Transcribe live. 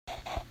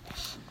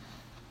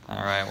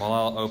All right, well,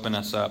 I'll open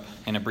us up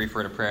in a brief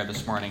word of prayer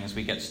this morning as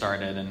we get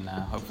started, and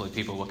hopefully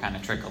people will kind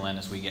of trickle in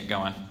as we get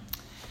going.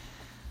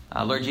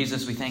 Lord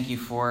Jesus, we thank you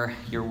for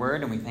your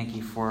word, and we thank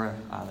you for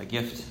the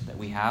gift that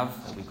we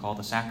have that we call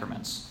the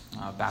Sacraments,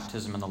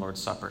 baptism and the Lord's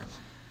Supper.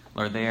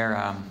 Lord, they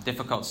are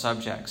difficult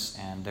subjects,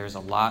 and there's a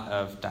lot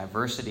of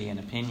diversity and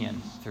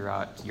opinion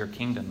throughout your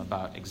kingdom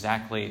about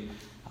exactly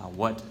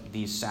what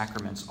these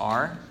sacraments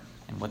are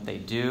and what they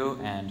do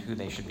and who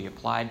they should be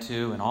applied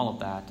to and all of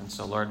that. And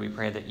so, Lord, we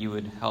pray that you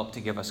would help to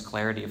give us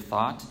clarity of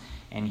thought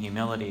and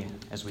humility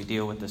as we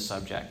deal with this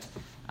subject.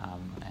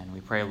 And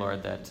we pray,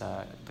 Lord, that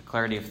the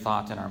clarity of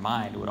thought in our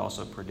mind would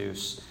also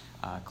produce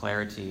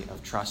clarity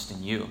of trust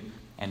in you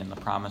and in the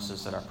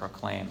promises that are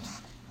proclaimed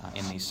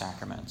in these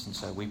sacraments. And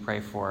so we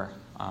pray for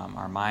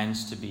our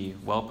minds to be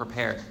well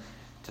prepared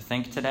to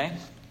think today,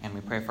 and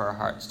we pray for our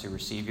hearts to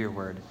receive your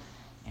word,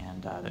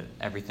 and that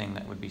everything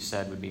that would be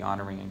said would be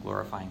honoring and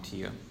glorifying to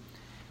you.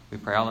 We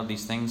pray all of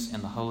these things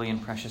in the holy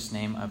and precious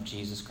name of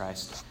Jesus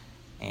Christ.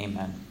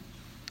 Amen.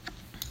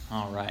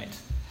 All right.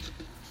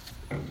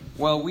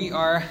 Well, we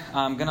are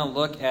going to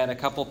look at a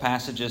couple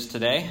passages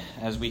today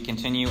as we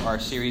continue our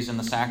series in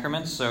the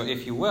sacraments. So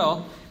if you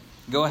will,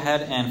 go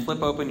ahead and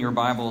flip open your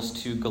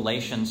Bibles to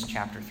Galatians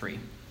chapter 3.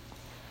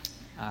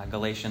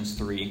 Galatians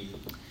 3.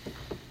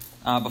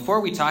 Before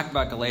we talk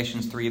about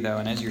Galatians 3, though,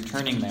 and as you're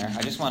turning there,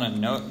 I just want to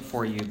note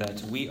for you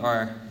that we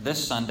are,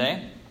 this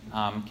Sunday,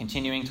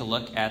 continuing to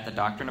look at the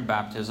doctrine of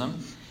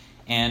baptism,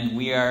 and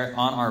we are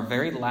on our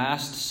very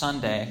last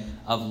Sunday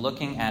of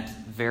looking at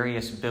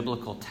various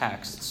biblical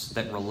texts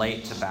that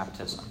relate to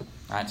baptism.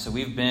 All right, so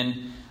we've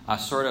been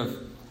sort of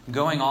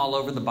going all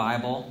over the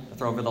Bible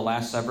over the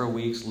last several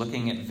weeks,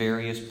 looking at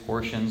various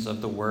portions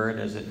of the Word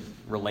as it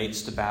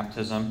relates to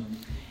baptism.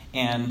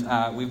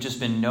 And we've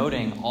just been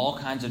noting all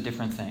kinds of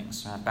different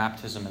things.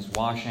 Baptism as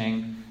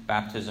washing,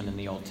 baptism in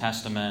the Old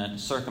Testament,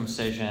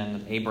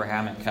 circumcision, the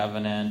Abrahamic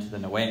covenant, the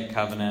Noahic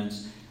covenant,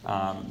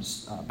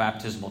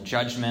 baptismal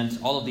judgment,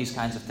 all of these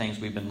kinds of things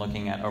we've been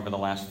looking at over the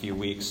last few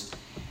weeks.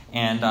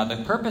 And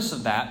the purpose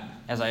of that,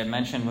 as I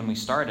mentioned when we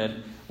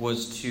started,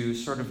 was to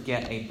sort of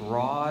get a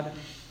broad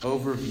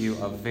overview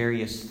of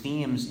various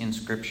themes in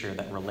Scripture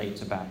that relate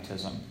to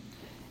baptism.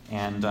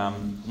 And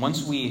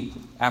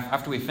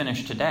after we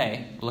finish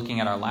today, looking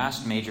at our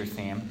last major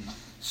theme,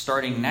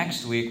 starting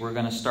next week, we're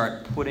going to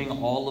start putting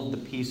all of the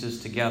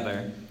pieces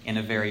together in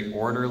a very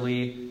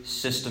orderly,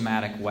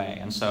 systematic way.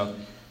 And so,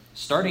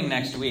 starting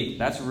next week,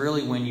 that's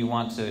really when you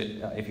want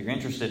to, if you're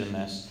interested in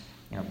this,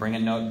 bring a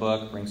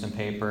notebook, bring some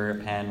paper, a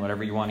pen,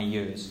 whatever you want to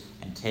use,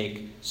 and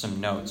take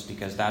some notes,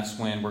 because that's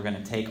when we're going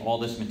to take all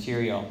this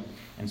material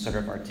and sort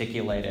of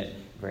articulate it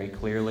very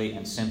clearly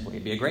and simply.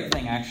 It'd be a great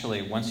thing,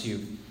 actually, once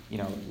you've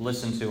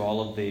listen to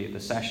all of the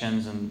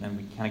sessions and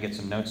we kind of get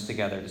some notes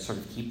together to sort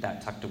of keep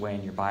that tucked away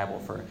in your Bible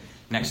for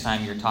next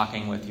time you're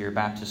talking with your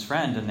Baptist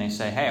friend and they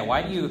say, hey,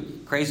 why do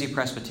you crazy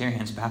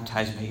Presbyterians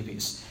baptize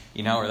babies?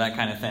 Or that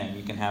kind of thing.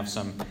 You can have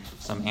some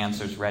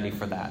answers ready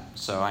for that.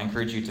 So I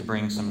encourage you to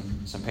bring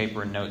some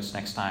paper and notes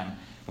next time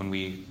when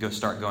we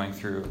start going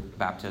through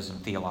baptism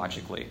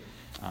theologically.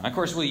 Of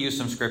course, we'll use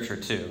some Scripture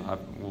too.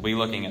 We'll be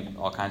looking at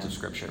all kinds of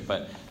Scripture.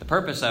 But the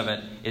purpose of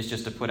it is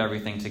just to put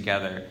everything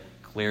together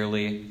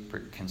clearly,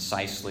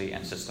 concisely,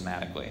 and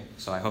systematically.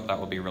 So I hope that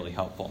will be really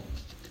helpful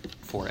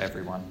for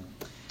everyone.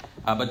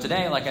 But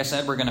today, like I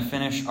said, we're going to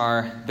finish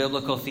our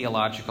biblical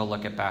theological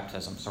look at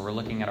baptism. So we're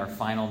looking at our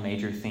final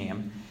major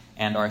theme.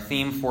 And our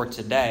theme for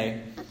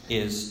today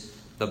is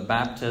the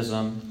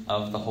baptism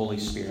of the Holy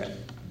Spirit,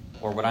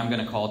 or what I'm going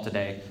to call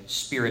today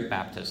Spirit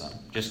baptism,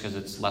 just because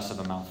it's less of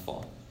a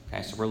mouthful.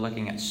 Okay, so we're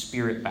looking at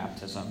Spirit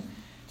baptism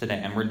today.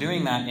 And we're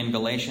doing that in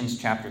Galatians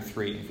chapter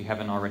 3. If you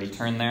haven't already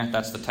turned there,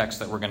 that's the text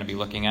that we're going to be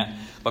looking at.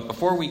 But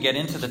before we get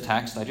into the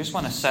text, I just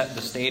want to set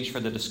the stage for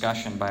the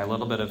discussion by a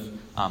little bit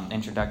of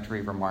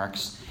introductory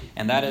remarks.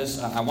 And that is,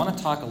 I want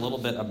to talk a little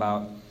bit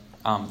about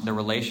the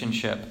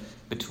relationship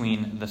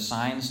between the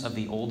signs of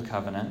the Old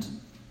Covenant,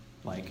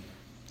 like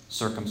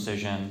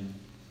circumcision,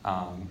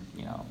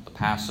 the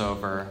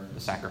Passover,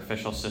 the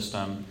sacrificial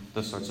system,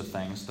 those sorts of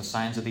things, the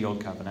signs of the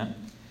Old Covenant,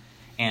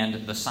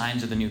 and the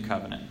signs of the New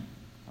Covenant,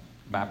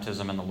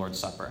 baptism and the Lord's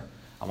Supper.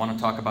 I want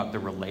to talk about the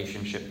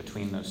relationship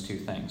between those two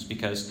things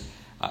because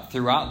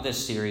throughout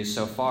this series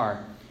so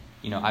far,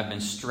 I've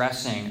been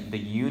stressing the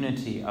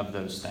unity of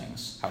those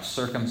things, how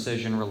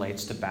circumcision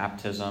relates to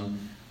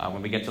baptism.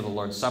 When we get to the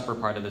Lord's Supper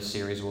part of this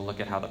series, we'll look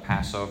at how the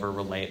Passover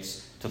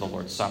relates to the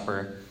Lord's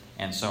Supper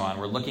and so on.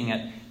 We're looking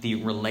at the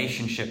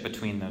relationship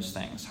between those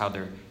things, how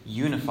they're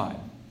unified.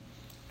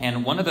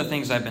 And one of the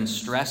things I've been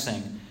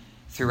stressing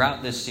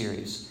throughout this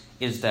series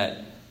is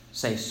that,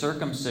 say,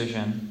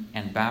 circumcision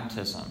and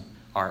baptism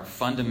are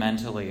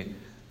fundamentally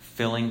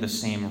filling the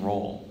same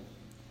role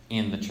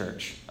in the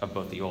church of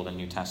both the Old and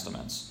New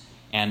Testaments.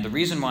 And the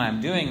reason why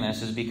I'm doing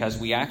this is because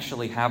we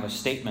actually have a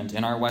statement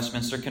in our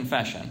Westminster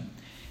Confession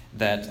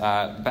that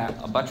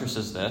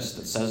buttresses this,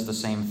 that says the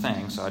same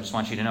thing. So I just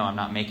want you to know I'm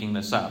not making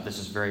this up. This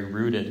is very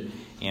rooted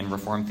in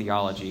Reformed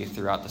theology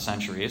throughout the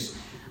centuries.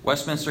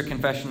 Westminster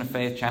Confession of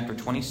Faith, chapter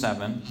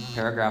 27,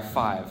 paragraph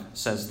 5,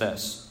 says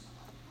this: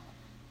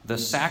 "The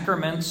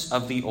sacraments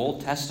of the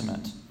Old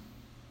Testament,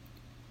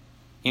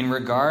 in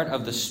regard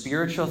of the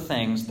spiritual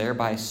things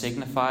thereby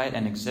signified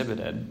and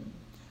exhibited,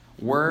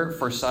 were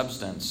for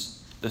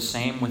substance the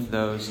same with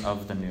those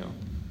of the New."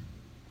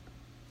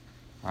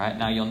 All right,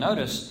 now you'll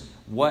notice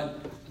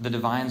what the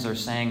divines are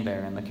saying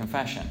there in the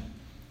confession.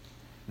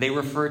 They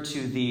refer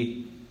to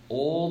the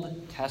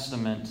Old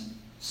Testament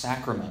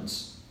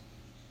sacraments.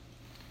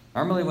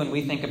 Normally when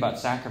we think about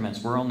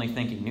sacraments, we're only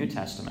thinking New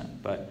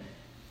Testament. But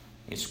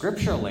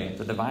scripturally,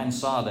 the divines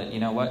saw that, you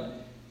know what?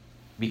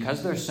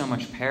 Because there's so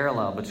much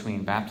parallel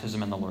between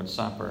baptism and the Lord's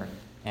Supper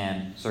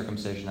and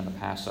circumcision and the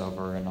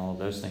Passover and all of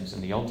those things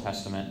in the Old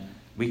Testament,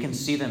 we can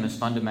see them as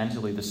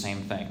fundamentally the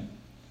same thing.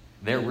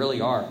 There really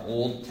are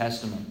Old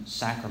Testament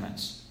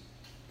sacraments.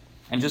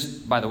 And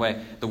just, by the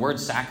way, the word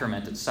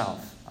sacrament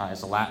itself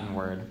is a Latin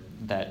word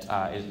that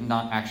is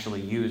not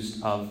actually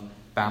used of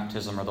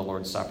baptism or the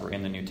Lord's Supper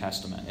in the New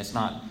Testament.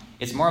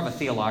 It's more of a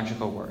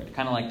theological word,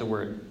 kind of like the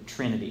word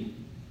Trinity.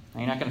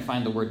 Now, you're not going to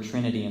find the word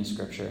Trinity in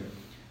Scripture,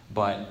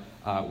 but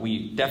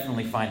we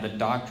definitely find the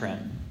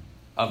doctrine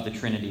of the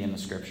Trinity in the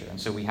Scripture. And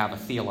so we have a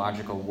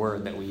theological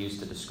word that we use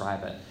to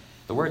describe it.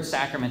 The word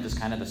sacrament is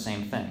kind of the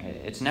same thing.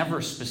 It's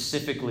never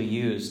specifically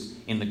used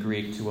in the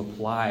Greek to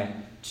apply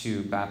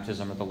to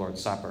baptism or the Lord's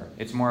Supper.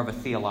 It's more of a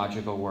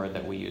theological word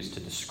that we use to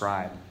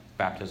describe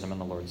baptism and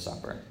the Lord's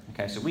Supper.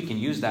 Okay, so we can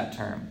use that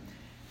term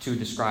to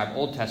describe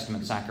Old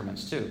Testament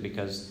sacraments too,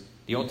 because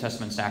the Old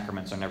Testament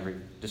sacraments are never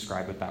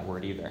described with that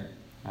word either.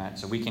 All right,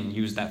 so we can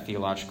use that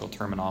theological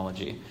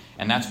terminology.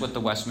 And that's what the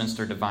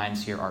Westminster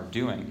divines here are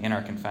doing in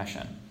our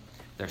confession.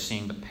 They're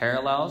seeing the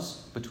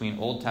parallels between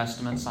Old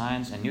Testament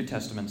signs and New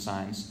Testament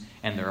signs,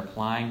 and they're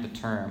applying the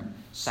term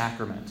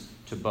sacrament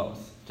to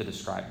both to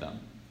describe them.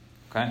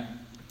 Okay?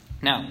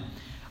 Now,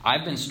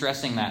 I've been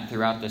stressing that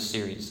throughout this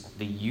series,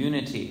 the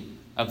unity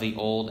of the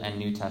Old and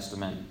New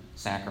Testament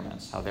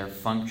sacraments, how they're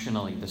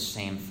functionally the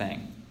same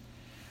thing.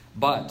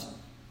 But,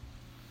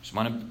 just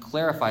want to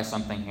clarify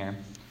something here.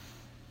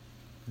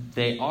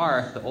 They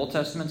are, the Old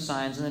Testament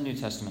signs and the New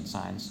Testament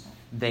signs,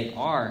 they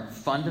are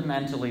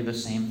fundamentally the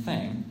same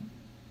thing,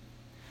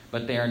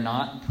 but they are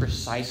not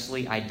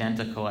precisely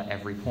identical at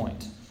every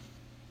point.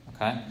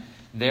 Okay?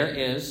 There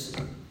is,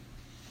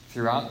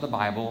 throughout the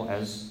Bible,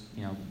 as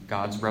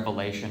God's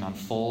revelation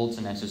unfolds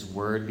and as His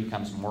Word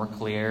becomes more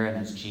clear and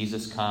as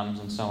Jesus comes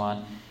and so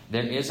on,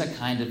 there is a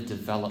kind of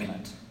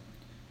development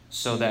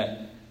so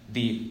that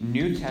the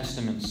New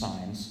Testament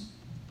signs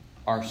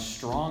are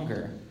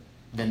stronger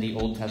than the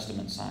Old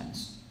Testament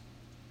signs.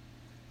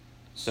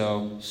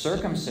 So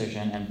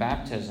circumcision and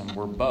baptism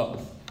were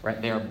both,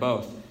 right? They are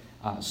both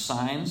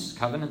signs,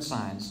 covenant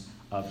signs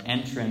of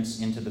entrance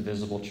into the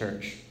visible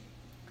church.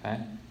 Okay?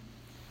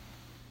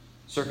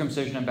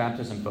 Circumcision and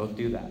baptism both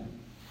do that.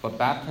 But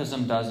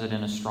baptism does it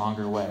in a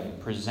stronger way.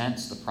 It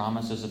presents the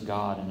promises of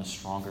God in a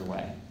stronger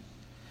way.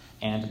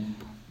 And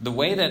the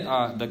way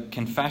that the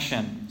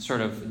confession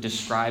sort of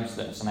describes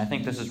this, and I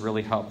think this is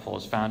really helpful,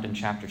 is found in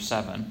chapter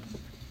 7.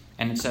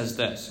 And it says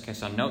this. Okay,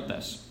 so note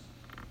this.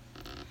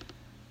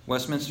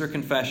 Westminster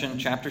Confession,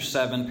 chapter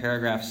 7,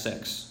 paragraph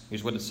 6.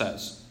 Here's what it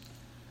says.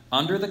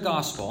 Under the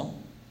gospel,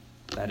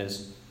 that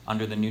is,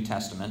 under the New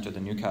Testament or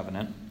the New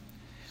Covenant,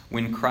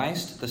 when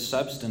Christ the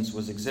substance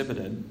was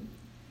exhibited,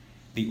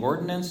 the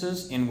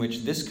ordinances in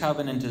which this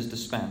covenant is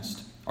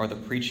dispensed are the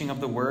preaching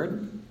of the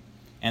word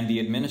and the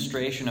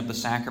administration of the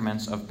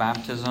sacraments of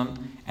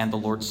baptism and the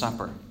Lord's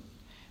Supper,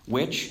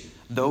 which,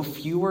 though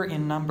fewer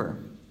in number,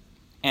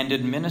 and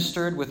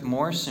administered with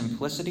more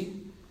simplicity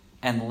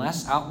and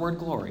less outward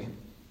glory,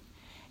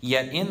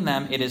 yet in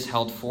them it is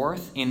held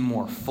forth in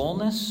more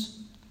fullness,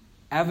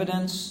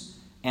 evidence,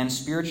 and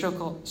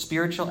spiritual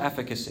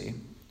efficacy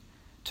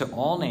to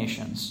all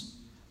nations,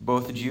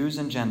 both Jews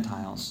and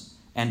Gentiles,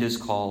 and is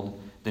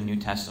called the New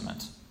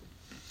Testament.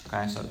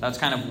 Okay, so that's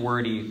kind of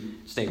wordy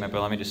statement,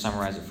 but let me just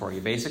summarize it for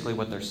you. Basically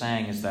what they're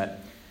saying is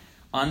that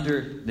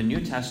under the New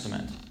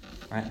Testament,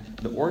 right,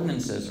 the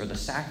ordinances or the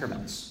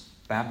sacraments,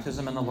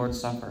 baptism and the Lord's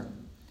Supper,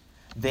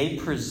 they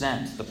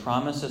present the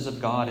promises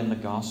of God in the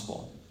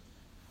gospel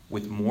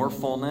with more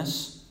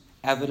fullness,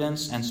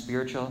 evidence, and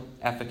spiritual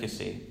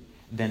efficacy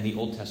than the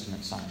Old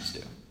Testament signs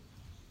do.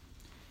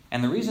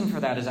 And the reason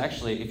for that is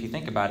actually, if you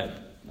think about it,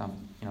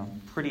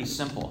 pretty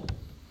simple.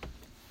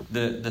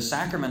 The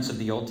sacraments of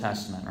the Old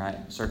Testament, right,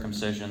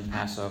 circumcision,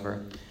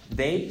 Passover,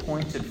 they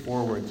pointed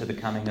forward to the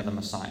coming of the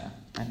Messiah.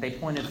 Right? They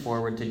pointed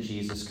forward to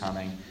Jesus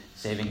coming,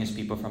 saving His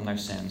people from their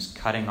sins,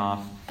 cutting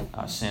off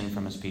sin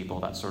from His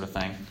people, that sort of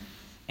thing.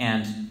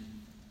 And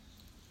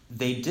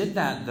they did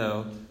that,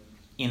 though,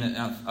 in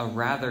a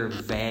rather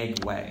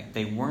vague way.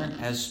 They weren't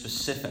as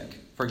specific.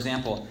 For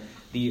example,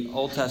 the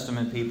Old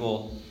Testament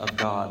people of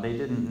God, they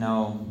didn't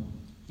know,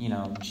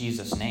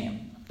 Jesus'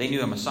 name. They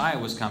knew a Messiah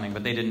was coming,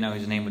 but they didn't know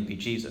His name would be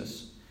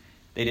Jesus.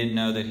 They didn't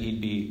know that He'd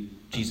be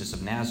Jesus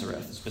of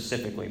Nazareth,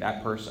 specifically,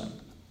 that person.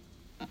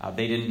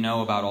 They didn't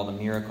know about all the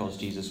miracles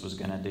Jesus was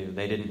going to do.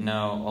 They didn't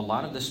know a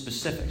lot of the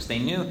specifics. They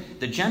knew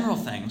the general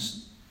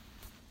things,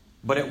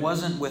 but it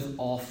wasn't with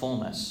all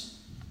fullness.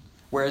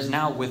 Whereas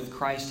now, with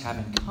Christ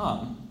having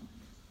come,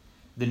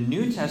 the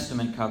New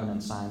Testament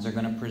covenant signs are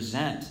going to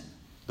present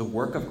the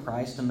work of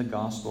Christ in the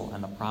gospel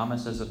and the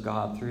promises of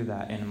God through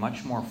that in a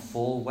much more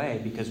full way,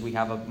 because we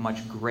have a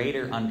much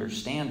greater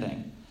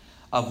understanding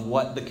of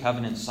what the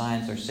covenant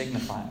signs are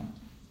signifying.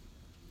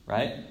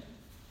 Right?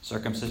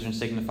 Circumcision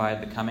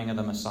signified the coming of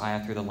the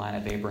Messiah through the line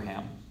of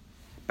Abraham.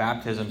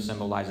 Baptism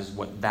symbolizes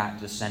what that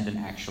descendant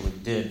actually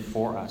did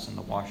for us in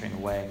the washing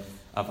away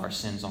of our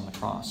sins on the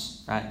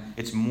cross. Right?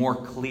 It's more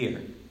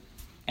clear.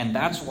 And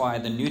that's why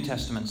the New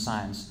Testament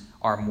signs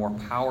are more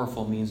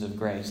powerful means of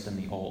grace than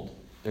the Old.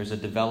 There's a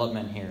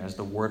development here as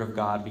the Word of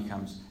God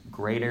becomes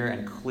greater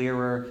and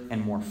clearer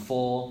and more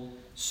full,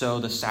 so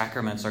the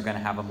sacraments are going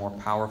to have a more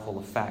powerful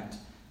effect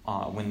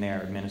when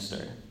they're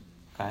administered.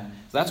 Okay?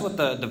 So that's what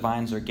the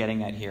divines are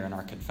getting at here in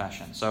our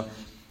confession. So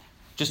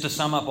just to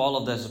sum up all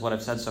of this, is what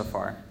I've said so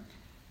far.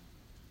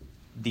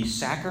 The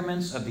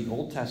sacraments of the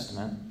Old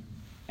Testament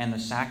and the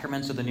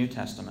sacraments of the New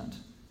Testament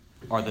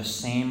are the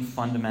same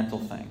fundamental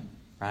thing.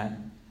 Right?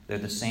 They're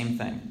the same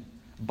thing.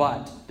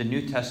 But the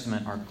New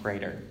Testament are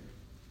greater.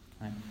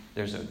 Right?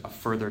 There's a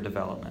further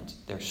development.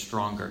 They're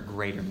stronger,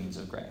 greater means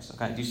of grace.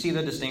 Okay? Do you see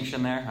the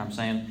distinction there? I'm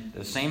saying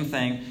the same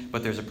thing,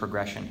 but there's a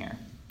progression here.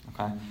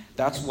 Okay?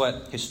 That's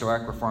what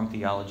historic Reformed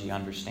theology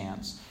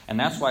understands. And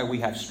that's why we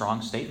have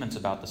strong statements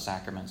about the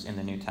sacraments in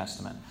the New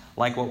Testament,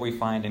 like what we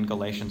find in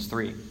Galatians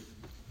 3.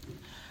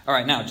 All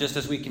right, now, just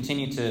as we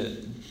continue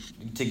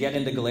to get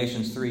into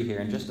Galatians 3 here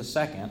in just a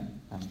second,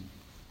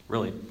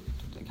 really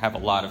have a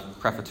lot of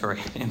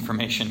prefatory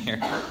information here.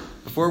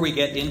 Before we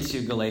get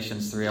into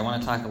Galatians 3, I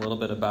want to talk a little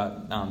bit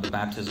about the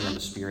baptism of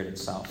the Spirit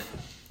itself.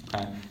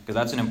 Okay? Because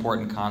that's an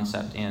important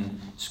concept in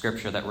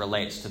Scripture that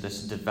relates to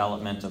this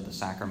development of the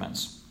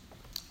sacraments.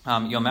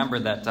 You'll remember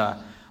that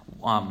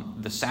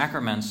the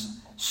sacraments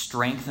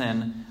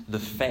strengthen the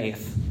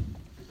faith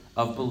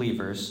of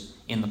believers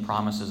in the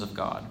promises of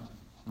God.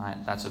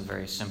 Right? That's a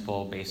very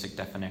simple, basic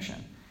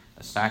definition.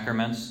 The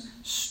sacraments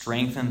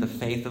strengthen the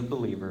faith of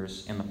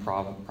believers in the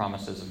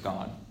promises of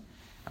God.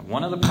 And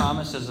one of the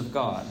promises of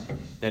God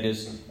that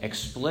is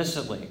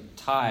explicitly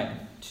tied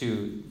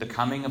to the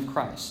coming of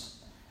Christ,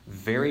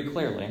 very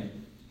clearly,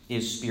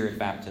 is Spirit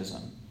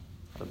baptism,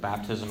 the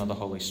baptism of the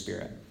Holy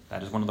Spirit.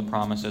 That is one of the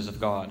promises of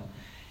God.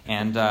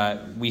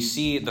 And we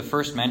see the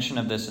first mention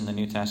of this in the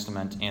New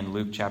Testament in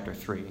Luke chapter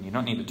 3. And you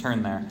don't need to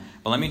turn there,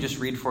 but let me just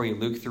read for you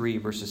Luke 3,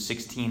 verses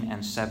 16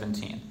 and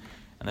 17.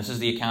 And this is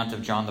the account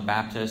of John the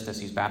Baptist as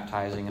he's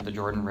baptizing at the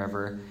Jordan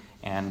River.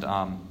 And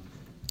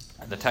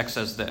the text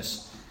says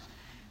this.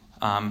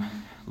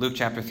 Luke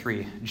chapter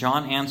 3.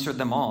 John answered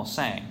them all,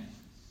 saying,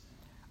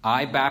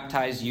 I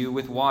baptize you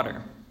with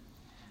water,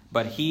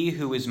 but he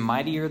who is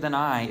mightier than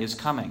I is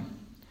coming,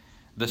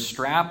 the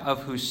strap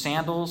of whose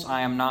sandals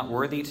I am not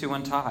worthy to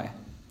untie.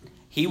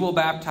 He will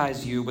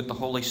baptize you with the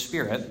Holy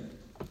Spirit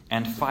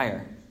and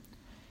fire.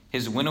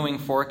 His winnowing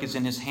fork is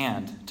in his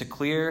hand to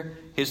clear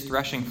his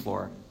threshing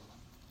floor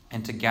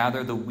and to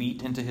gather the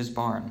wheat into his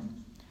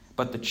barn.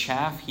 But the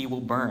chaff he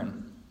will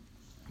burn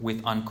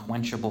with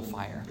unquenchable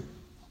fire.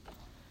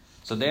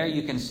 So there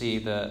you can see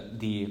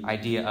the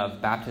idea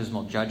of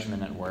baptismal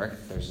judgment at work.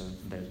 There's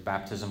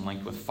baptism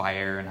linked with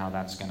fire and how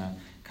that's going to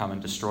come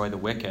and destroy the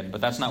wicked. But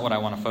that's not what I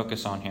want to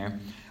focus on here.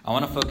 I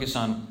want to focus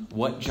on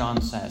what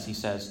John says. He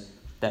says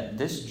that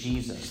this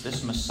Jesus,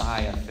 this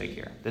Messiah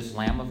figure, this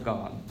Lamb of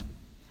God,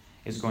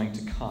 is going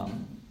to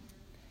come.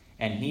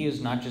 And he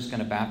is not just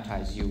going to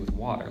baptize you with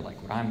water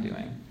like what I'm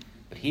doing,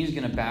 but he's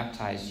going to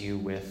baptize you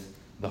with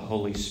the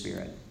Holy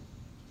Spirit.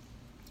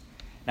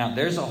 Now,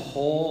 there's a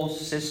whole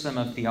system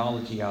of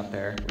theology out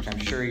there, which I'm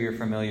sure you're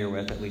familiar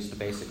with, at least the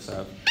basics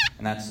of,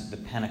 and that's the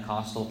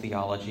Pentecostal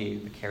theology,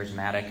 the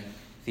charismatic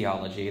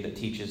theology that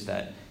teaches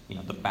that,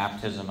 the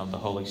baptism of the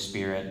Holy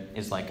Spirit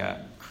is like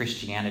a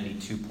Christianity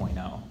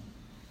 2.0,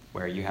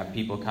 where you have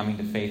people coming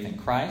to faith in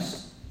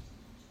Christ,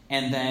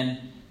 and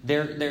then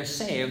they're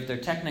saved, they're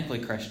technically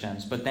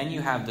Christians, but then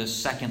you have this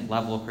second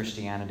level of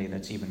Christianity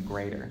that's even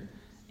greater.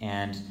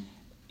 And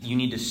you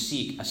need to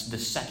seek the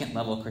second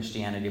level of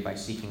Christianity by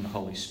seeking the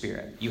Holy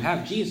Spirit. You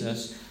have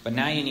Jesus, but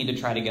now you need to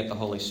try to get the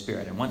Holy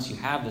Spirit. And once you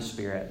have the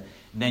Spirit,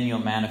 then you'll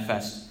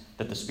manifest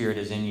that the Spirit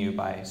is in you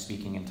by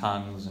speaking in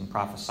tongues and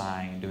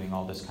prophesying and doing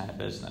all this kind of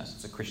business.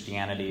 It's a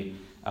Christianity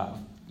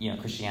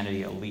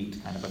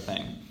elite kind of a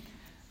thing.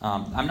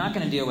 I'm not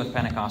going to deal with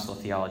Pentecostal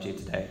theology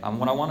today.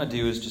 What I want to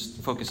do is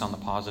just focus on the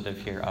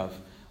positive here of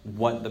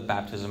what the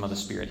baptism of the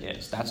Spirit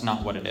is. That's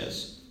not what it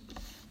is.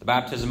 The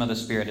baptism of the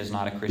Spirit is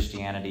not a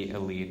Christianity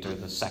elite or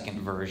the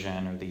second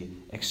version or the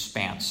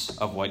expanse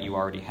of what you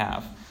already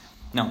have.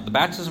 No, the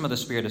baptism of the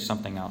Spirit is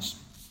something else.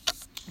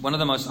 One of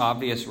the most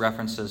obvious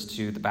references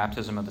to the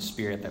baptism of the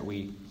Spirit that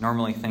we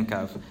normally think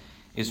of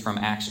is from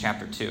Acts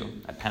chapter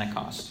 2 at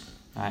Pentecost.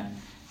 Right?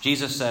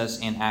 Jesus says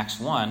in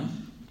Acts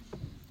 1,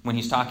 when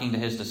he's talking to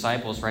his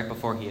disciples right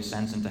before he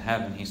ascends into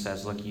heaven, he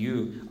says, look,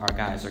 you, our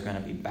guys, are going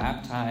to be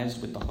baptized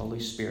with the Holy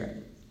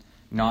Spirit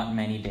not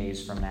many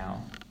days from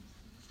now.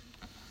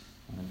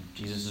 And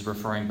Jesus is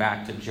referring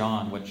back to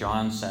John, what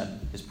John said,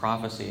 his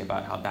prophecy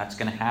about how that's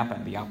going to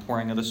happen, the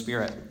outpouring of the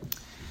Spirit.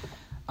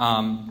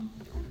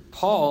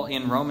 Paul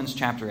in Romans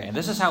chapter 8,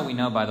 this is how we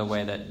know, by the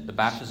way, that the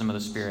baptism of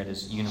the Spirit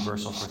is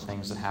universal for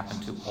things that happen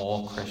to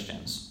all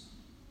Christians.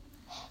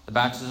 The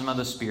baptism of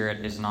the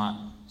Spirit is not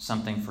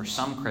something for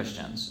some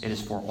Christians. It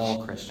is for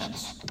all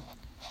Christians.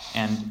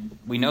 And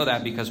we know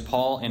that because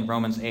Paul in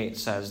Romans 8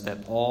 says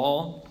that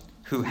all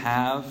who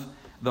have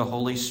the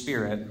Holy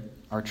Spirit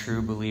are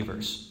true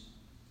believers.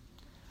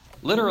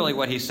 Literally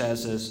what he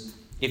says is,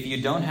 if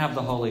you don't have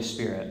the Holy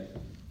Spirit,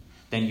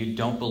 then you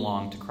don't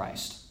belong to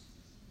Christ.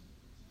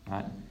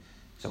 Right?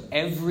 So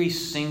every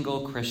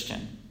single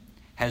Christian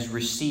has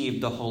received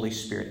the Holy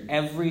Spirit.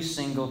 Every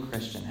single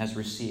Christian has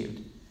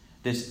received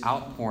this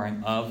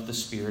outpouring of the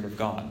Spirit of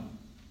God.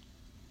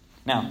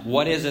 Now,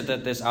 what is it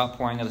that this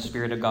outpouring of the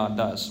Spirit of God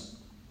does?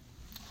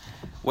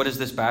 What is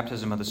this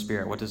baptism of the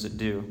Spirit? What does it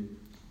do?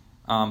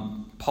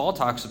 Paul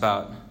talks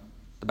about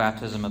the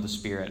baptism of the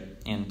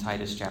Spirit in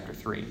Titus chapter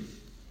 3.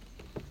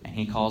 And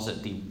he calls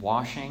it the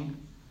washing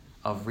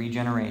of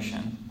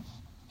regeneration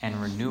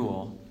and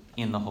renewal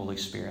in the Holy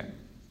Spirit.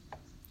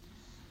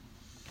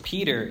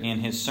 Peter, in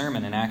his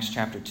sermon in Acts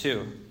chapter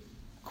 2,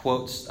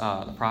 quotes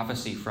the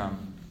prophecy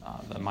from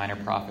the minor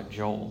prophet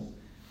Joel,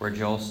 where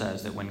Joel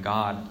says that when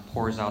God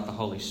pours out the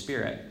Holy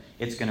Spirit,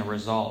 it's going to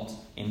result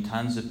in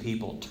tons of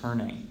people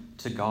turning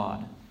to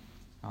God.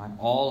 Right?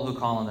 All who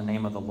call on the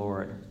name of the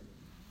Lord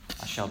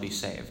shall be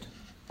saved.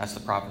 That's the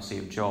prophecy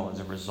of Joel as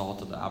a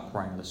result of the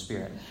outpouring of the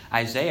Spirit.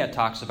 Isaiah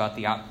talks about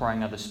the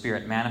outpouring of the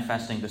Spirit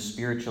manifesting the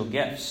spiritual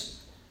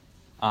gifts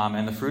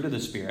and the fruit of the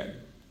Spirit,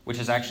 which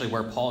is actually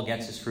where Paul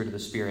gets his fruit of the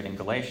Spirit in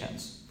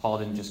Galatians. Paul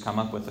didn't just come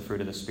up with the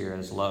fruit of the Spirit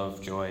as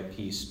love, joy,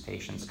 peace,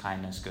 patience,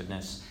 kindness,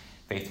 goodness,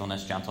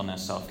 faithfulness,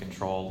 gentleness,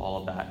 self-control, all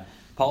of that.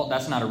 Paul,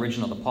 that's not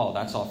original to Paul.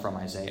 That's all from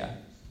Isaiah.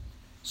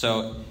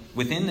 So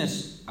within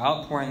this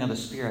outpouring of the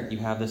Spirit, you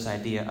have this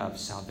idea of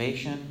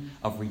salvation,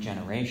 of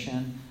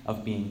regeneration,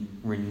 of being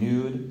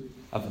renewed,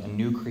 of a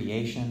new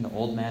creation. The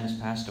old man has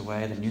passed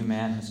away. The new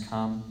man has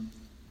come.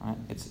 Right?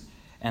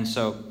 And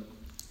so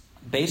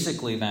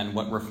basically then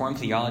what Reformed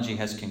theology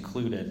has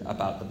concluded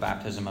about the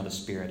baptism of the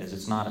Spirit is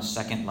it's not a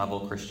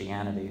second-level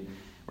Christianity.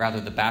 Rather,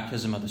 the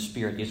baptism of the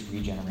Spirit is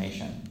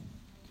regeneration.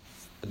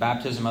 The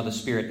baptism of the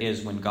Spirit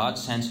is when God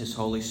sends his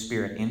Holy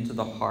Spirit into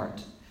the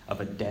heart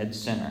of a dead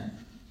sinner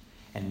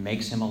and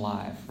makes him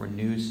alive,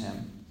 renews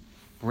him,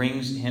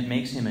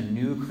 makes him a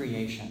new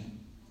creation,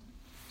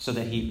 so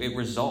that it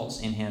results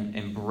in him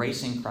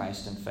embracing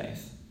Christ in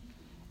faith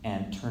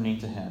and turning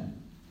to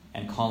him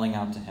and calling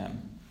out to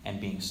him and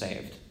being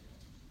saved.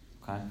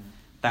 Okay?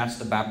 That's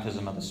the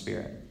baptism of the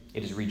Spirit.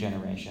 It is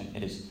regeneration.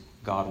 It is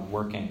God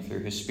working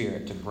through his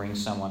Spirit to bring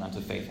someone unto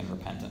faith and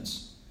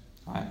repentance.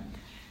 All right?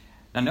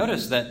 Now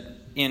notice that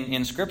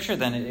in Scripture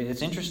then,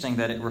 it's interesting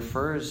that it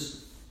refers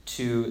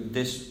to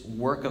this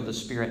work of the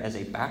Spirit as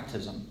a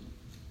baptism.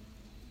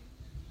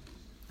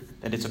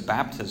 That it's a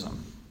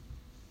baptism.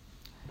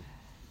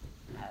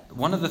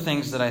 One of the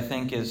things that I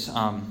think is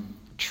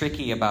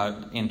tricky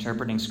about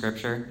interpreting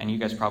Scripture, and you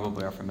guys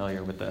probably are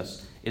familiar with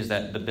this, is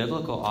that the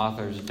biblical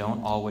authors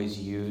don't always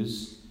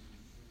use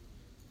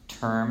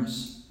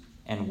terms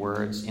and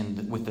words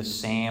with the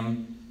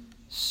same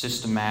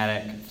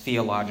systematic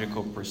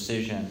theological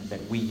precision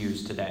that we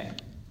use today.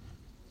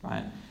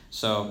 Right?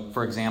 So,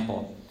 for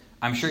example,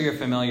 I'm sure you're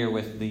familiar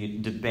with the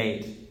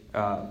debate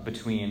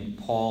between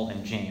Paul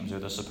and James, or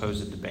the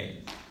supposed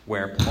debate,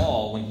 where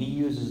Paul, when he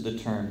uses the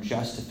term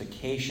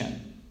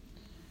justification,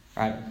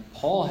 right,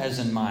 Paul has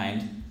in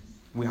mind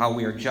how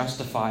we are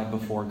justified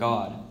before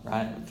God,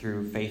 right,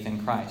 through faith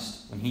in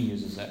Christ, when he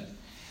uses it.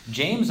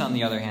 James, on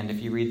the other hand,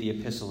 if you read the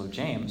epistle of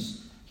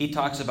James, he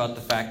talks about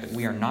the fact that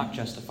we are not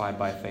justified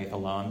by faith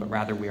alone, but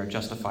rather we are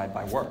justified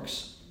by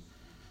works.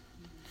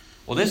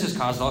 Well, this has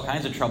caused all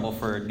kinds of trouble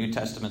for New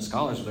Testament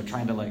scholars when they're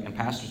trying to, and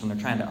pastors when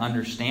they're trying to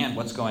understand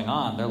what's going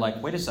on. They're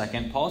like, wait a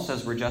second, Paul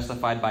says we're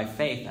justified by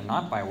faith and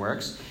not by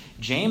works.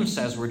 James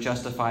says we're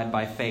justified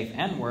by faith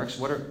and works.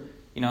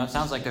 It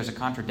sounds like there's a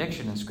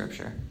contradiction in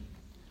Scripture.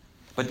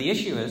 But the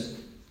issue is,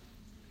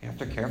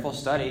 after careful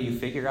study, you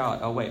figure out,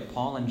 oh wait,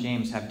 Paul and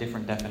James have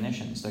different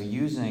definitions. They're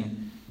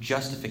using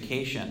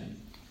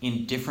justification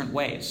in different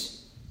ways.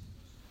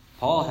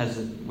 Paul has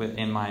it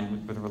in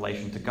mind with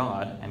relation to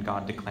God, and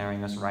God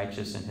declaring us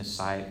righteous in his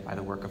sight by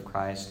the work of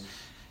Christ.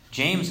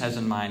 James has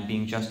in mind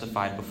being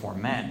justified before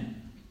men,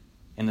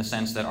 in the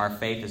sense that our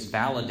faith is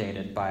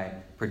validated by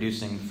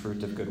producing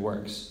fruit of good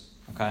works.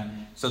 Okay?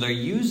 So they're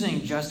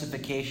using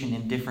justification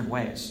in different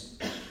ways.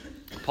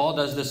 Paul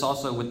does this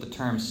also with the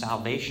term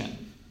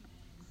salvation.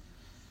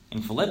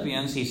 In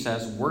Philippians, he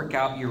says, work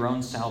out your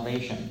own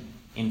salvation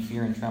in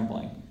fear and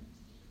trembling.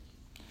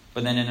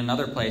 But then in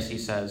another place, he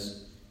says,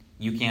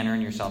 you can't earn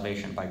your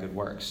salvation by good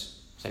works.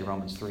 Say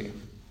Romans 3.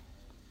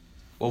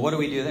 Well, what do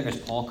we do there? Is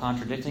Paul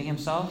contradicting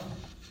himself?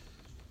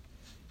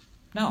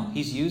 No,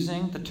 he's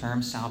using the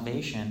term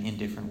salvation in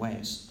different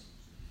ways.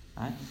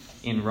 Right?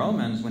 In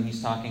Romans, when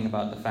he's talking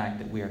about the fact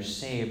that we are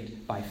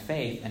saved by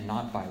faith and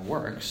not by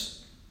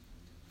works,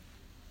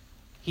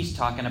 he's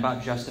talking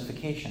about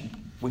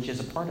justification, which is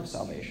a part of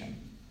salvation.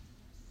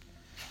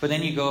 But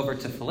then you go over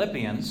to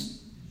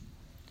Philippians,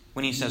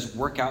 when he says,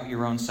 work out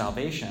your own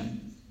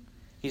salvation,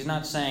 he's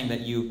not saying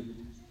that you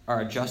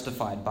are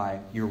justified by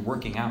your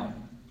working out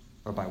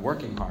or by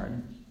working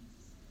hard.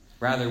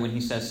 Rather, when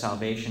he says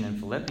salvation in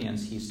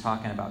Philippians, he's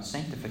talking about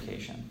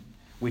sanctification,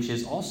 which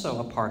is also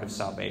a part of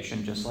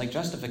salvation, just like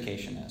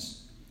justification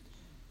is.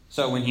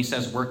 So when he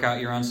says work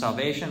out your own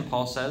salvation,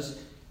 Paul says,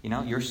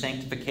 your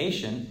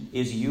sanctification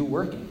is you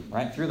working,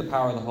 right? Through the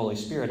power of the Holy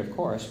Spirit, of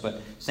course,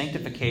 but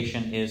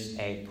sanctification is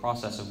a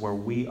process of where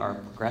we are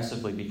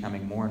progressively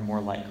becoming more and more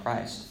like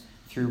Christ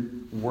through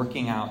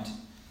working out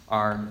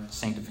our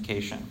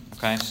sanctification.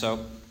 Okay,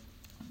 so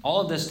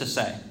all of this to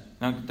say,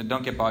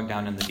 don't get bogged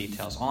down in the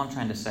details. All I'm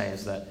trying to say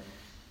is that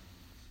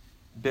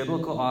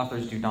biblical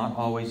authors do not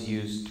always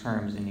use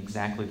terms in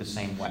exactly the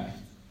same way.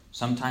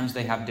 Sometimes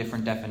they have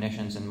different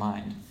definitions in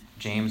mind.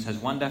 James has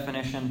one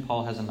definition,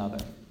 Paul has another.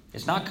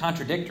 It's not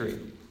contradictory.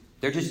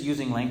 They're just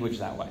using language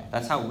that way.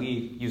 That's how we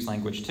use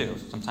language too.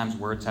 Sometimes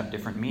words have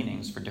different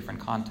meanings for different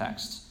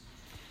contexts.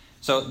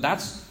 So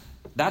that's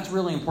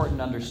really important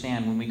to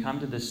understand when we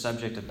come to this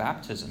subject of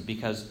baptism,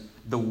 because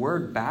the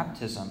word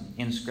baptism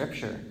in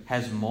Scripture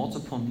has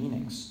multiple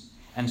meanings.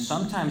 And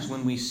sometimes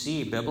when we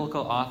see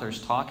biblical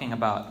authors talking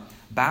about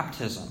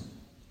baptism,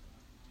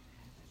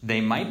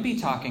 they might be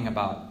talking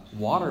about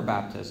water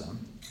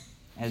baptism,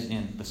 as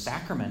in the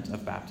sacrament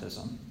of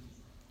baptism,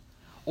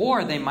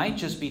 or they might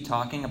just be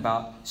talking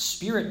about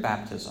spirit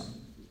baptism,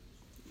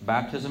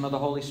 baptism of the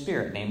Holy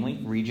Spirit, namely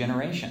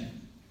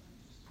regeneration.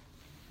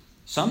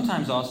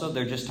 Sometimes also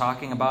they're just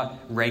talking about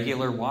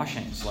regular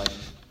washings, like,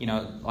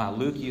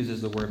 Luke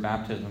uses the word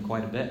baptism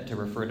quite a bit to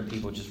refer to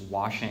people just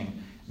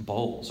washing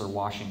bowls or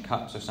washing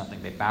cups or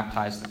something. They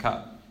baptize the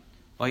cup.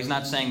 Well, he's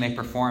not saying they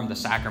performed the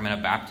sacrament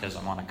of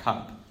baptism on a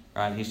cup,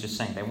 right? He's just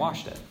saying they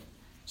washed it.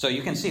 So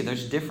you can see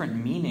there's different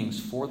meanings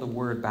for the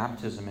word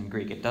baptism in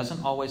Greek. It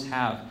doesn't always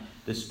have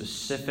the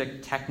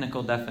specific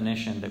technical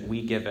definition that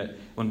we give it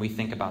when we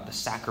think about the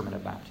sacrament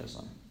of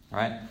baptism,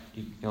 right?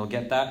 You'll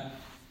get that?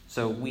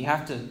 So we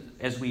have to,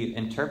 as we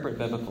interpret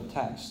biblical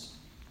text,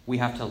 we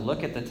have to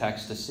look at the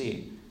text to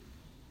see.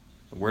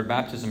 The word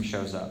baptism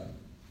shows up.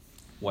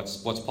 What's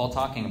Paul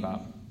talking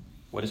about?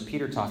 What is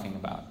Peter talking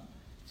about?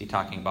 Is he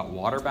talking about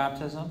water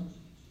baptism?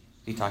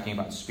 Is he talking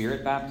about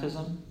spirit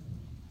baptism?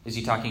 Is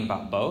he talking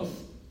about both?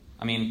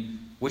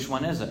 Which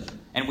one is it?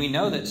 And we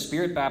know that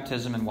spirit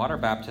baptism and water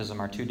baptism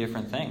are two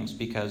different things,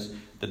 because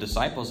the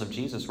disciples of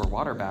Jesus were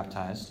water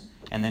baptized,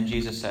 and then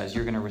Jesus says,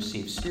 you're going to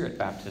receive spirit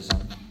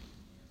baptism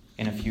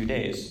in a few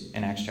days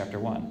in Acts chapter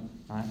 1.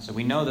 Right? So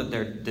we know that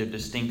they're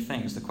distinct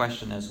things. The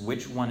question is,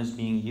 which one is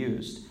being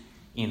used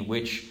in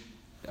which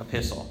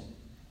epistle?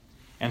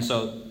 And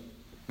so,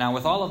 now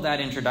with all of that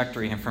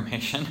introductory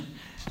information,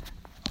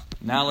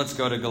 now let's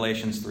go to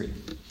Galatians 3.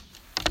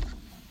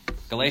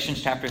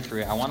 Galatians chapter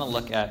 3, I want to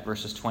look at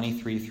verses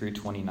 23 through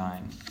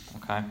 29.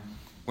 Okay?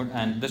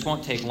 And this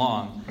won't take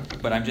long,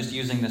 but I'm just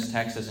using this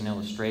text as an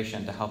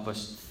illustration to help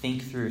us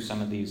think through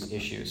some of these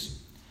issues.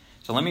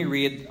 So let me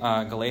read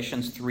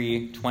Galatians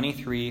 3,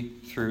 23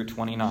 through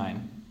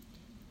 29.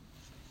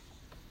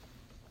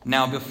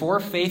 Now before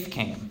faith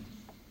came,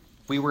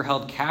 we were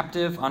held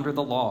captive under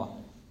the law,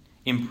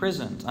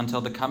 imprisoned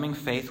until the coming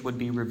faith would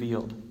be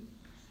revealed.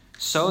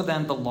 So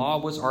then the law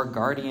was our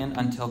guardian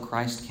until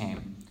Christ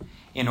came,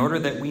 in order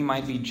that we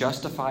might be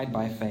justified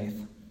by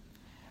faith.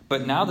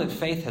 But now that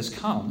faith has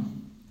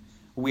come,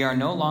 we are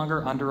no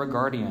longer under a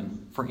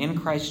guardian, for in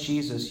Christ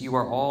Jesus you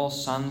are all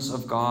sons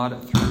of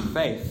God through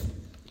faith.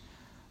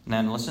 And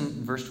then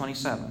listen, verse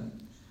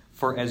 27.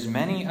 For as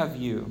many of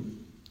you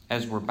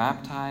as were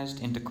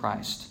baptized into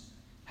Christ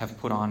have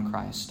put on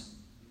Christ.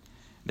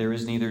 There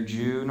is neither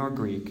Jew nor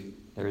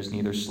Greek, there is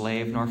neither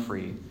slave nor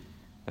free,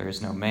 there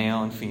is no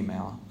male and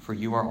female, for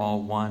you are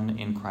all one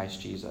in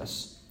Christ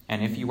Jesus.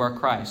 And if you are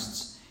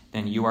Christ's,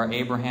 then you are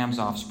Abraham's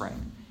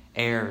offspring,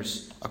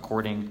 heirs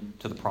according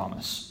to the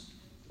promise.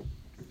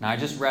 Now, I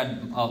just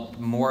read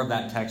more of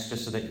that text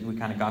just so that we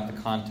kind of got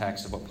the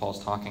context of what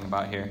Paul's talking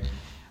about here.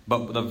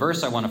 But the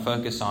verse I want to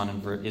focus on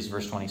is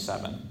verse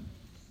 27.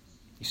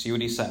 You see what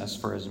he says?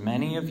 For as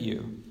many of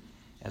you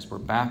as were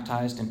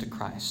baptized into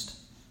Christ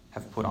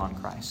have put on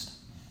Christ.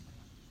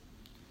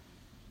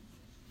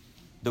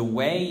 The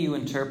way you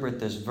interpret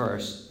this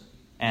verse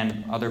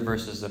and other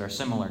verses that are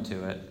similar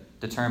to it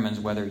determines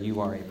whether you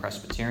are a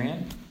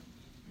Presbyterian,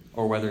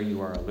 or whether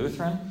you are a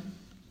Lutheran,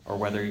 or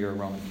whether you're a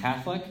Roman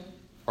Catholic,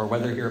 or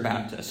whether you're a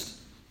Baptist.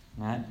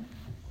 Right?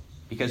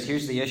 Because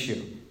here's the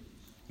issue.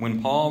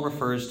 When Paul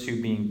refers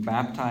to being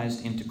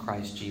baptized into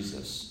Christ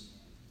Jesus,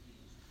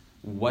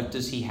 what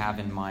does he have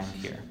in mind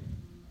here?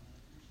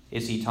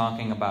 Is he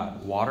talking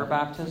about water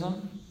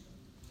baptism?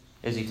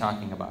 Is he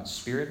talking about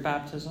spirit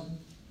baptism?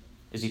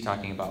 Is he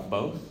talking about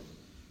both?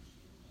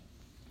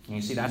 And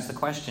you see, that's the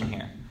question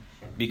here.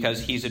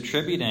 Because he's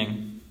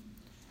attributing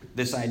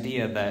this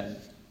idea that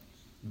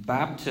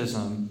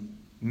baptism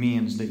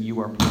means that you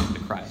are put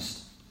into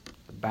Christ.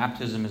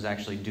 Baptism is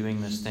actually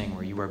doing this thing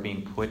where you are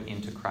being put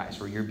into Christ,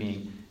 where you're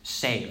being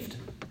saved.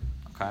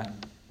 Okay?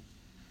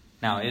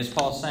 Now, is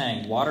Paul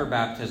saying water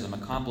baptism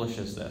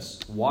accomplishes this?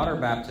 Water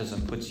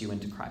baptism puts you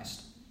into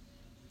Christ.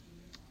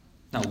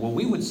 No, well,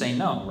 we would say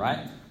no,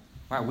 right?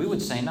 Right, we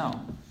would say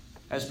no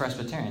as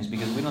Presbyterians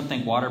because we don't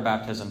think water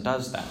baptism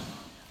does that.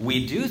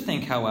 We do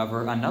think,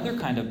 however, another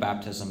kind of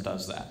baptism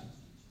does that.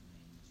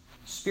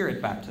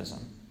 Spirit baptism.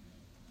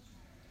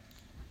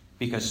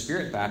 Because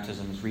spirit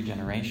baptism is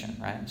regeneration,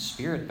 right?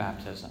 Spirit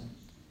baptism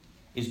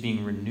is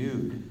being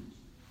renewed.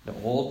 The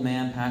old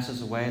man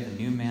passes away,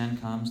 the new man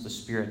comes, the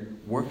Spirit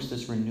works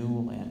this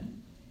renewal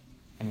in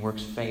and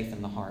works faith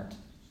in the heart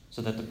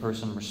so that the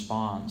person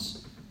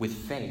responds with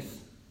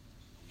faith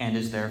and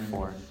is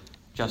therefore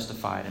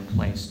justified and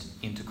placed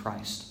into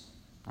Christ.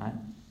 Right?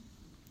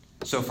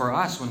 So for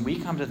us, when we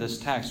come to this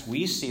text,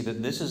 we see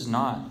that this is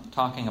not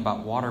talking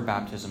about water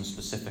baptism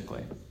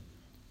specifically.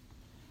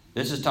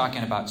 This is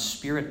talking about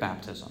Spirit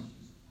baptism.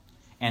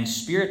 And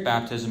Spirit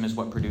baptism is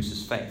what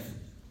produces faith.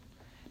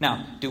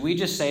 Now, do we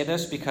just say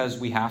this because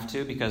we have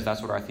to, because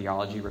that's what our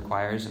theology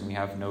requires, and we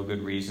have no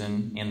good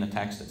reason in the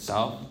text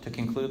itself to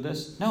conclude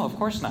this? No, of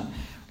course not.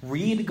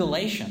 Read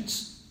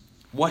Galatians.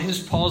 What is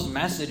Paul's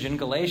message in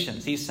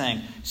Galatians? He's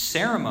saying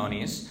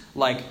ceremonies,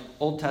 like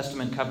Old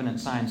Testament covenant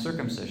sign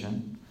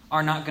circumcision,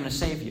 are not going to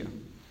save you.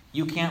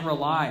 You can't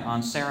rely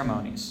on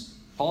ceremonies.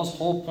 Paul's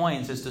whole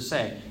point is to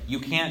say, you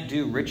can't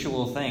do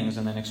ritual things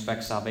and then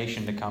expect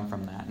salvation to come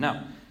from that.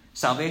 No.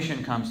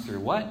 Salvation comes through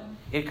what?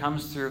 It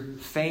comes through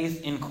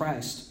faith in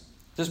Christ.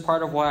 This is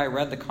part of why I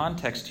read the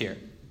context here.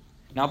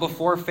 Now,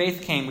 before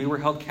faith came, we were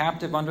held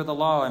captive under the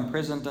law,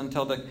 imprisoned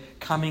until the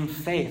coming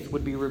faith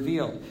would be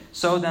revealed.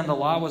 So then the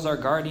law was our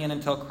guardian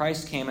until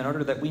Christ came in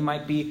order that we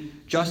might be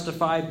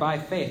justified by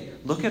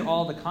faith. Look at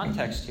all the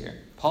context here.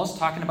 Paul's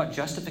talking about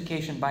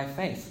justification by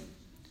faith.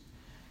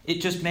 It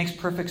just makes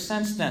perfect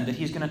sense then that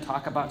he's going to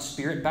talk about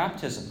Spirit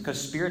baptism,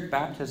 because Spirit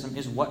baptism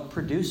is what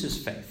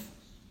produces faith.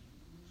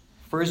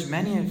 For as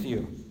many of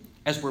you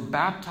as were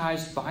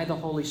baptized by the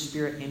Holy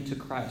Spirit into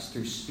Christ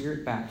through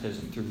Spirit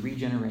baptism, through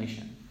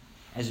regeneration,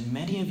 as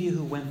many of you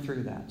who went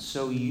through that,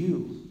 so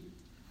you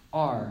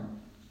are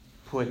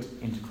put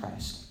into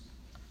Christ.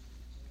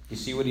 You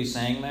see what he's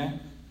saying there?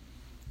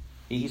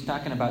 He's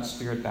talking about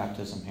Spirit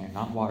baptism here,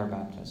 not water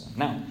baptism.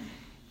 Now,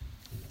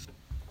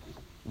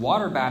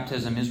 water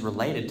baptism is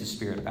related to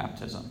Spirit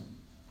baptism.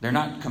 They're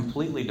not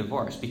completely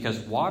divorced because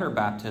water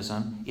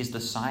baptism is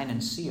the sign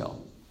and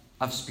seal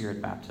of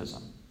Spirit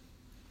baptism.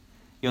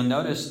 You'll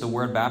notice the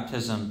word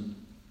baptism,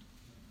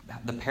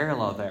 the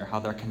parallel there, how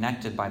they're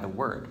connected by the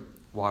word.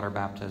 Water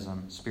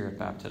baptism, Spirit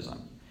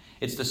baptism.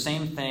 It's the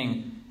same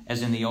thing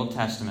as in the Old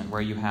Testament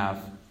where you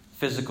have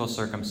physical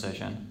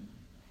circumcision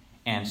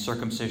and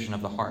circumcision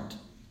of the heart.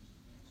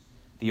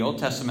 The Old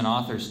Testament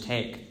authors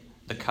take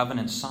the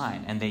covenant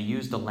sign and they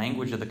use the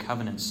language of the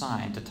covenant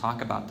sign to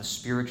talk about the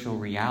spiritual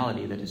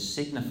reality that is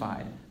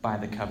signified by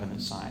the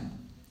covenant sign.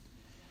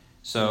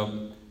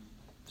 So,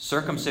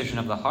 circumcision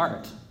of the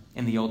heart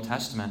in the Old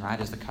Testament, right,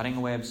 is the cutting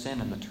away of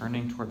sin and the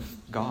turning toward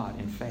God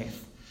in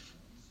faith.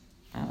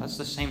 Now, that's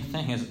the same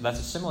thing. That's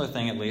a similar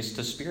thing, at least,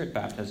 to Spirit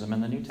baptism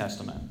in the New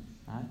Testament.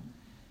 Right?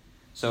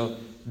 So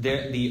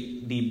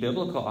the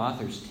biblical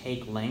authors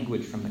take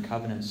language from the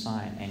covenant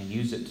sign and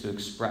use it to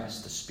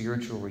express the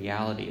spiritual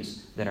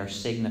realities that are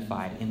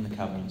signified in the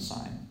covenant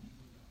sign.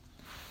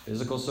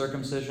 Physical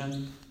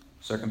circumcision,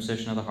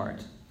 circumcision of the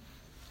heart.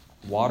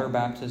 Water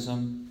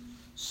baptism,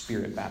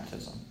 Spirit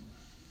baptism.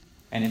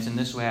 And it's in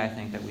this way, I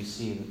think, that we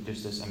see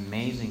just this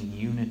amazing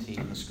unity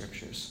in the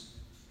Scriptures.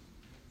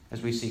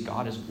 As we see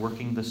God is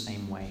working the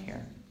same way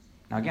here.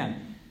 Now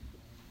again,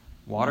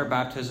 water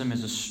baptism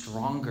is a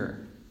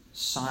stronger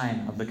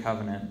sign of the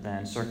covenant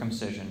than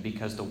circumcision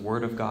because the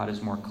Word of God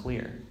is more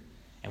clear.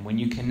 And when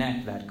you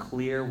connect that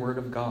clear Word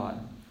of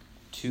God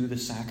to the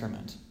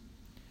sacrament,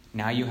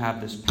 now you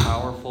have this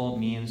powerful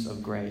means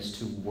of grace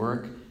to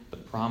work the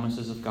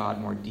promises of God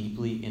more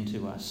deeply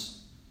into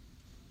us.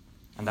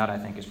 And that, I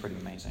think, is pretty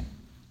amazing.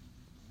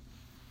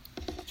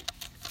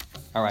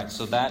 All right,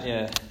 so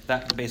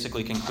that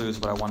basically concludes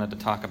what I wanted to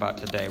talk about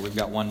today. We've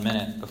got 1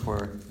 minute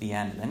before the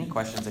end. Any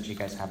questions that you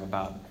guys have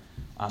about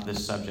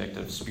this subject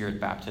of Spirit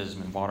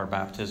baptism and water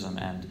baptism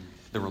and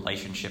the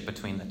relationship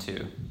between the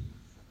two?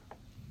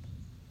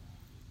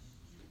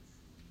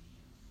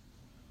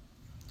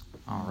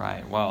 All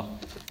right, well,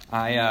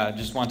 I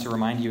just want to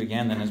remind you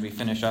again then as we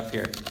finish up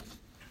here.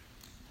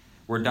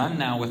 We're done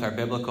now with our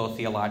biblical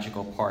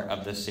theological part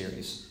of this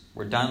series.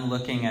 We're done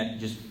looking at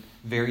just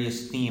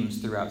various themes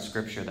throughout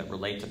Scripture that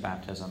relate to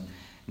baptism.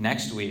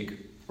 Next week,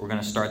 we're going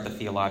to start the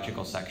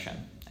theological section,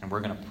 and we're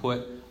going to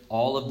put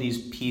all of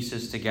these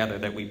pieces together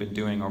that we've been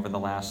doing over the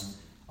last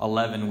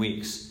 11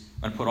 weeks.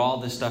 I'm going to put all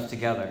this stuff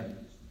together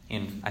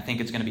in, I think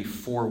it's going to be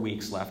 4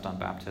 weeks left on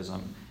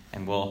baptism,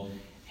 and we'll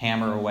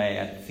hammer away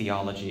at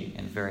theology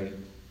in very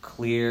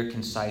clear,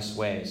 concise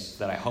ways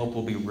that I hope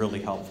will be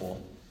really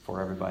helpful for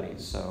everybody.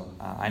 So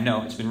I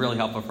know it's been really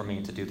helpful for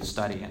me to do the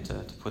study and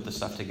to put this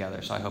stuff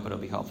together. So I hope it'll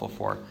be helpful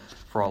for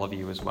all of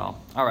you as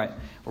well. All right,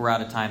 we're out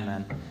of time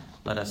then.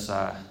 Let us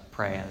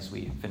pray as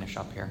we finish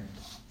up here.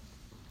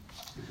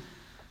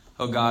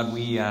 Oh God,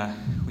 we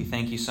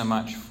thank you so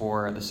much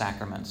for the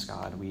sacraments,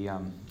 God. We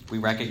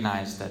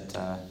recognize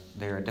that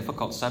they're a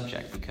difficult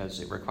subject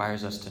because it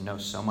requires us to know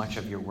so much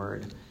of your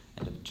word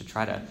and to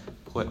try to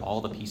put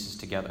all the pieces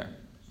together.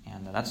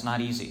 And that's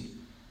not easy.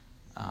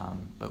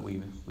 But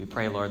we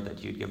pray, Lord,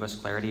 that you'd give us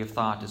clarity of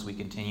thought as we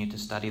continue to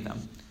study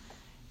them.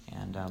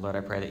 And Lord, I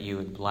pray that you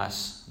would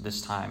bless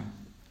this time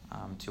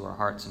to our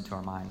hearts and to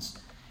our minds.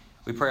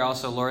 We pray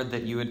also, Lord,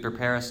 that you would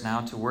prepare us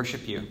now to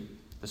worship you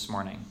this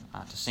morning,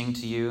 to sing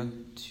to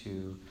you,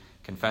 to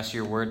confess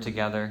your word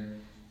together,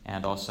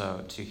 and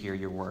also to hear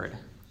your word.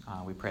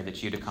 We pray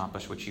that you'd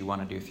accomplish what you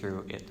want to do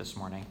through it this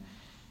morning.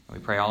 And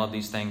we pray all of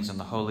these things in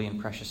the holy and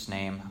precious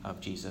name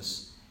of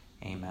Jesus.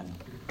 Amen.